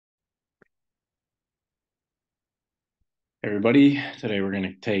Everybody. Today we're going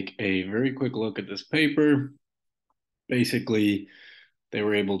to take a very quick look at this paper. Basically, they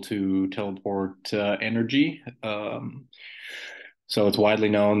were able to teleport energy. So it's widely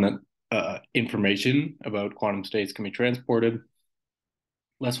known that information about quantum states can be transported.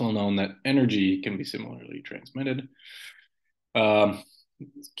 Less well known that energy can be similarly transmitted. Um,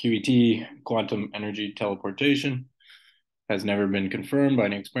 QET, quantum energy teleportation, has never been confirmed by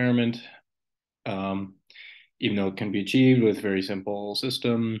an experiment. Um, Even though it can be achieved with a very simple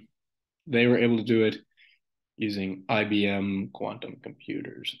system, they were able to do it using IBM quantum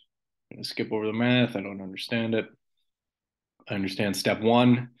computers. I'm going to skip over the math. I don't understand it. I understand step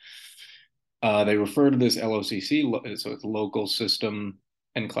one. They refer to this LOCC, so it's local system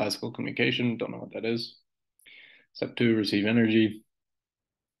and classical communication. Don't know what that is. Step two, receive energy.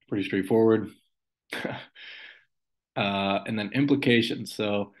 Pretty straightforward. And then implications.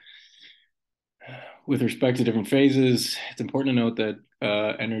 So, with respect to different phases, it's important to note that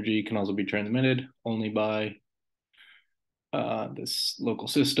energy can also be transmitted only by this local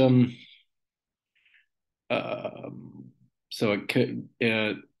system. So it could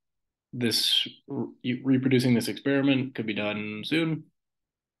this reproducing this experiment could be done soon.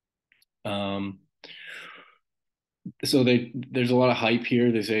 Um, so there's a lot of hype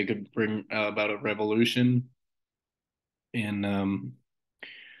here. They say it could bring about a revolution in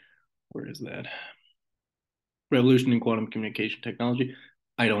where is that? Revolution in quantum communication technology.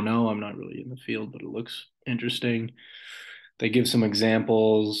 I don't know. I'm not really in the field, but it looks interesting. They give some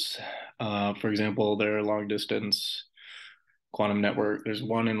examples. For example, there are long distance quantum network. There's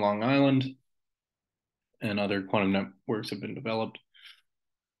one in Long Island, and other quantum networks have been developed.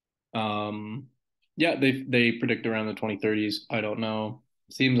 Um, yeah, they predict around the 2030s. I don't know.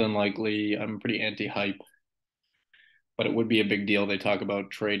 Seems unlikely. I'm pretty anti-hype, but it would be a big deal. They talk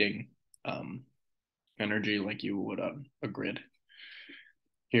about trading um, energy like you would on a grid.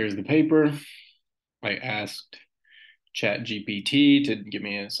 Here's the paper. I asked ChatGPT to give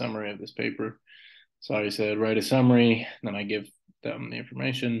me a summary of this paper. So I said, write a summary, then I give them the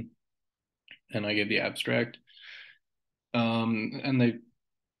information, and I give the abstract. And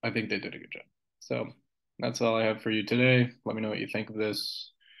I think they did a good job. So that's all I have for you today. Let me know what you think of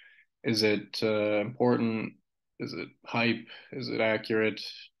this. Is it important? Is it hype? Is it accurate?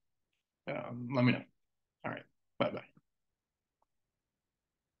 Let me know. All right. Bye bye.